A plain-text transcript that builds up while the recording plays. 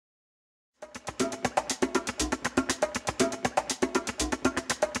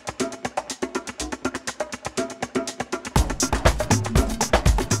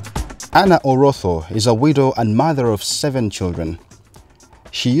Anna Orotho is a widow and mother of 7 children.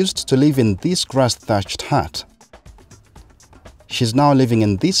 She used to live in this grass-thatched hut. She's now living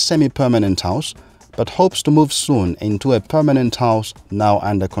in this semi-permanent house, but hopes to move soon into a permanent house now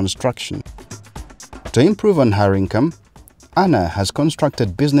under construction. To improve on her income, Anna has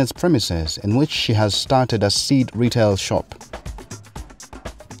constructed business premises in which she has started a seed retail shop.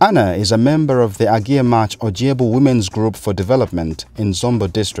 Anna is a member of the Agia March Ojiebu Women's Group for Development in Zombo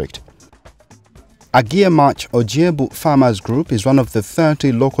District. Agia March Ojiebu Farmers Group is one of the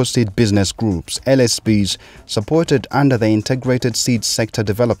 30 local seed business groups, LSBs, supported under the Integrated Seed Sector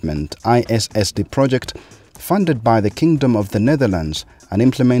Development ISSD project, funded by the Kingdom of the Netherlands and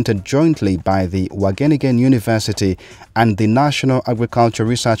implemented jointly by the Wageningen University and the National Agriculture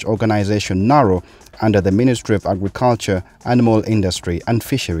Research Organization NARO under the Ministry of Agriculture, Animal Industry and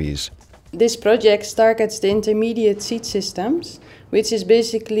Fisheries. This project targets the intermediate seed systems, which is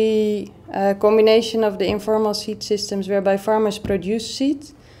basically a combination of the informal seed systems whereby farmers produce seed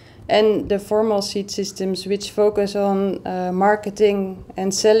and the formal seed systems which focus on marketing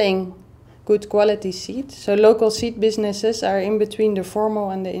and selling good quality seed. So local seed businesses are in between the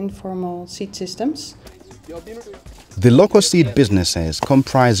formal and the informal seed systems. The local seed businesses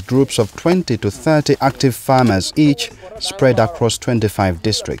comprise groups of 20 to 30 active farmers each, spread across 25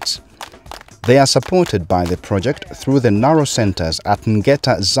 districts. They are supported by the project through the narrow centers at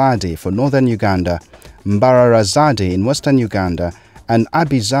Ngeta Zadi for northern Uganda, Mbarara Zadi in western Uganda, and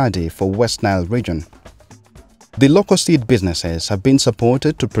Abi Zadi for West Nile region. The local seed businesses have been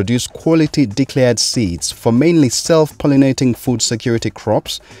supported to produce quality declared seeds for mainly self-pollinating food security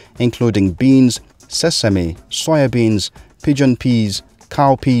crops, including beans, sesame, soybeans, pigeon peas,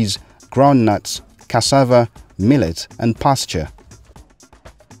 cowpeas, groundnuts, cassava, millet, and pasture.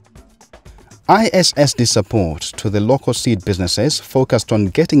 ISSD support to the local seed businesses focused on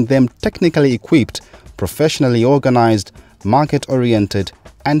getting them technically equipped, professionally organized, market-oriented,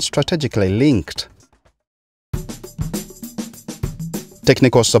 and strategically linked.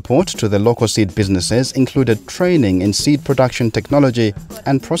 Technical support to the local seed businesses included training in seed production technology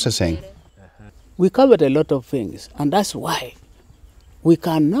and processing. We covered a lot of things, and that's why we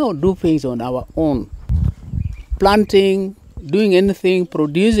can now do things on our own. Planting, doing anything,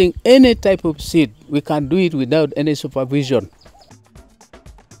 producing any type of seed, we can do it without any supervision.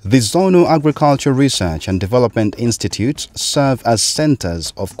 The Zonal Agriculture Research and Development Institutes serve as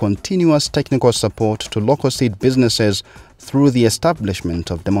centers of continuous technical support to local seed businesses through the establishment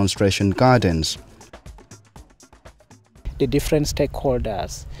of demonstration gardens. The different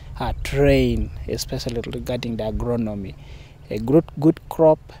stakeholders are trained, especially regarding the agronomy. A good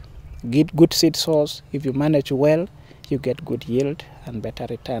crop, good seed source, if you manage well, you get good yield and better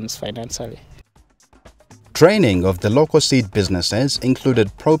returns financially. Training of the local seed businesses included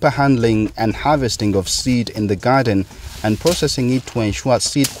proper handling and harvesting of seed in the garden and processing it to ensure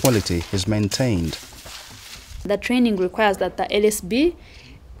seed quality is maintained. The training requires that the LSB,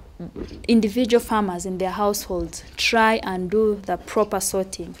 individual farmers in their households, try and do the proper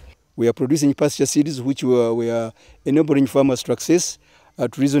sorting. We are producing pasture seeds which we are enabling farmers to access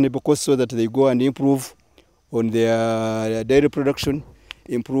at reasonable cost so that they go and improve on their dairy production,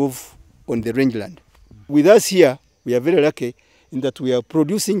 improve on the rangeland. With us here, we are very lucky in that we are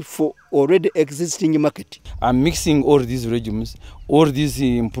producing for already existing market. I'm mixing all these regimes, all these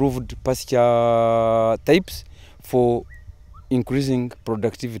improved pasture types for increasing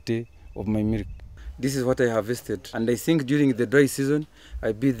productivity of my milk. This is what I harvested, and I think during the dry season,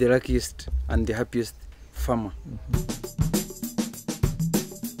 I'll be the luckiest and the happiest farmer.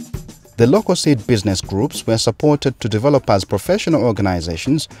 The local seed business groups were supported to develop as professional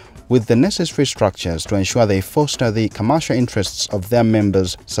organizations with the necessary structures to ensure they foster the commercial interests of their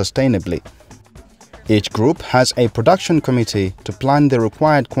members sustainably. Each group has a production committee to plan the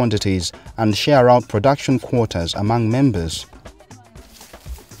required quantities and share out production quotas among members.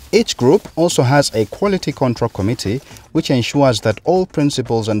 Each group also has a quality control committee which ensures that all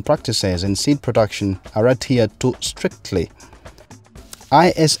principles and practices in seed production are adhered to strictly.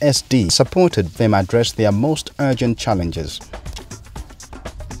 ISSD supported them address their most urgent challenges.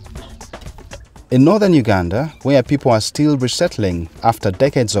 In northern Uganda, where people are still resettling after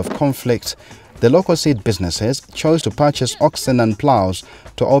decades of conflict, the local seed businesses chose to purchase oxen and plows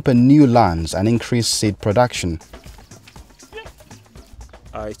to open new lands and increase seed production.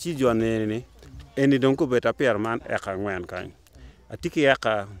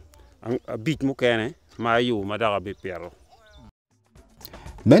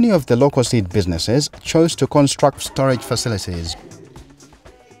 Many of the local seed businesses chose to construct storage facilities.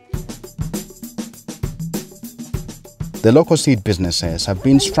 The local seed businesses have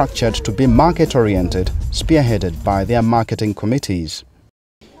been structured to be market-oriented, spearheaded by their marketing committees.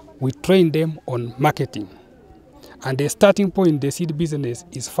 We train them on marketing. And the starting point in the seed business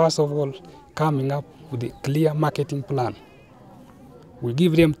is first of all coming up with a clear marketing plan. We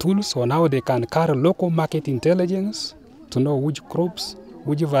give them tools on how they can carry local market intelligence to know which crops,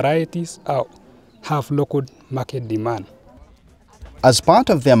 which varieties have local market demand. As part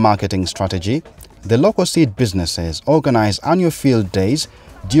of their marketing strategy, the local seed businesses organize annual field days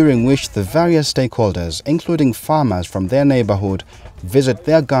during which the various stakeholders, including farmers from their neighborhood, visit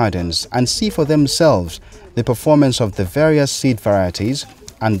their gardens and see for themselves the performance of the various seed varieties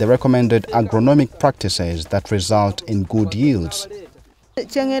and the recommended agronomic practices that result in good yields.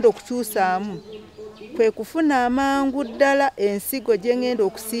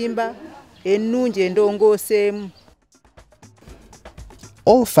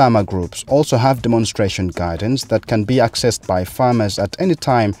 All farmer groups also have demonstration gardens that can be accessed by farmers at any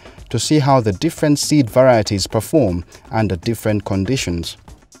time to see how the different seed varieties perform under different conditions.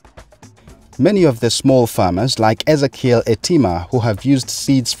 Many of the small farmers like Ezekiel Etima, who have used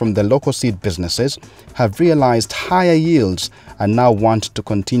seeds from the local seed businesses, have realized higher yields and now want to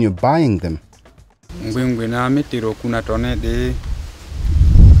continue buying them.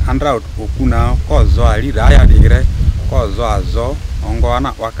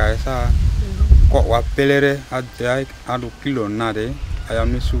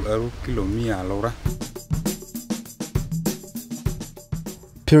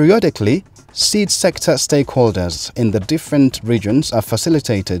 Periodically, seed sector stakeholders in the different regions are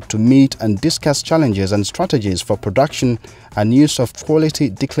facilitated to meet and discuss challenges and strategies for production and use of quality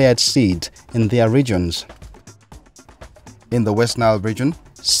declared seed in their regions. In the West Nile region,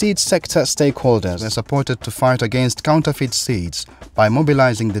 seed sector stakeholders are supported to fight against counterfeit seeds by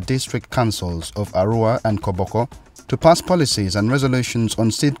mobilizing the district councils of Arua and Koboko to pass policies and resolutions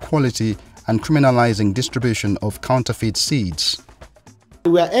on seed quality and criminalizing distribution of counterfeit seeds.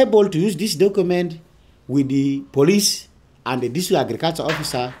 We are able to use this document with the police and the district agriculture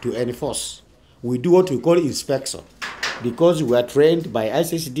officer to enforce. We do what we call inspection because we are trained by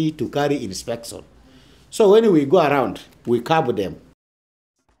ISSD to carry inspection. So when we go around, we curb them.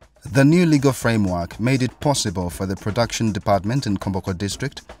 The new legal framework made it possible for the production department in Koboko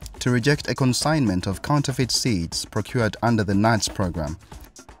district to reject a consignment of counterfeit seeds procured under the NADS program.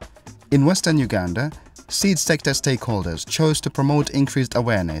 In Western Uganda, seed sector stakeholders chose to promote increased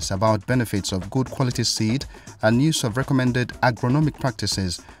awareness about benefits of good quality seed and use of recommended agronomic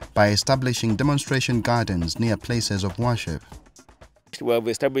practices by establishing demonstration gardens near places of worship. We have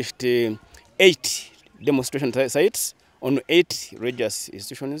established 8 demonstration sites on 8 religious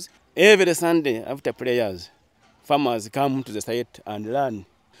institutions. Every Sunday after prayers, farmers come to the site and learn.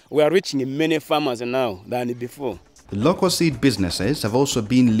 We are reaching many farmers now than before. Local seed businesses have also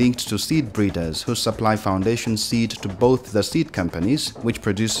been linked to seed breeders who supply foundation seed to both the seed companies, which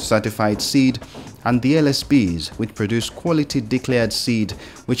produce certified seed, and the LSBs, which produce quality declared seed,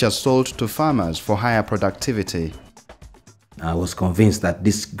 which are sold to farmers for higher productivity. I was convinced that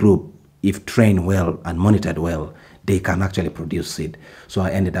this group, if trained well and monitored well, they can actually produce seed. So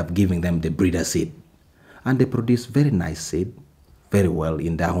I ended up giving them the breeder seed. And they produce very nice seed, very well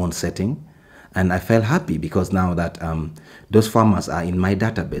in their own setting. And I felt happy because now that those farmers are in my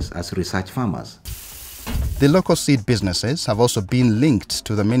database as research farmers. The local seed businesses have also been linked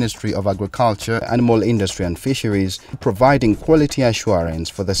to the Ministry of Agriculture, Animal Industry and Fisheries, providing quality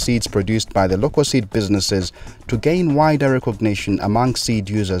assurance for the seeds produced by the local seed businesses to gain wider recognition among seed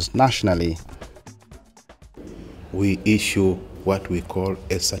users nationally. We issue what we call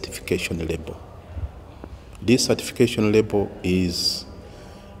a certification label. This certification label is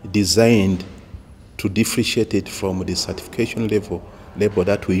designed to differentiate it from the certification label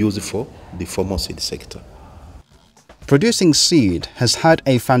that we use for the formal seed sector. Producing seed has had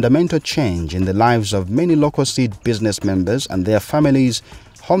a fundamental change in the lives of many local seed business members and their families.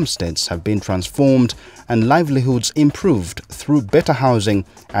 Homesteads have been transformed and livelihoods improved through better housing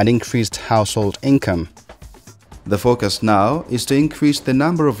and increased household income. The focus now is to increase the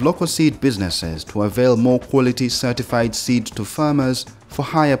number of local seed businesses to avail more quality certified seed to farmers for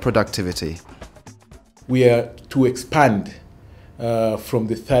higher productivity. We are to expand from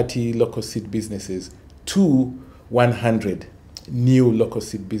the 30 local seed businesses to 100 new local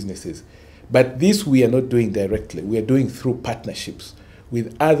seed businesses. But this we are not doing directly. We are doing through partnerships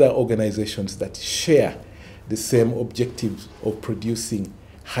with other organizations that share the same objectives of producing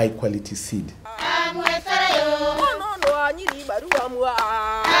high quality seed.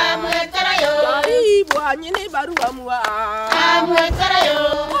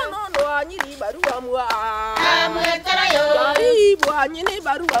 nyini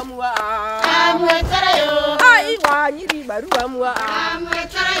barua mua amwetara yo ai wa nyiri barua mua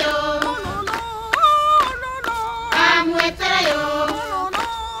amwetara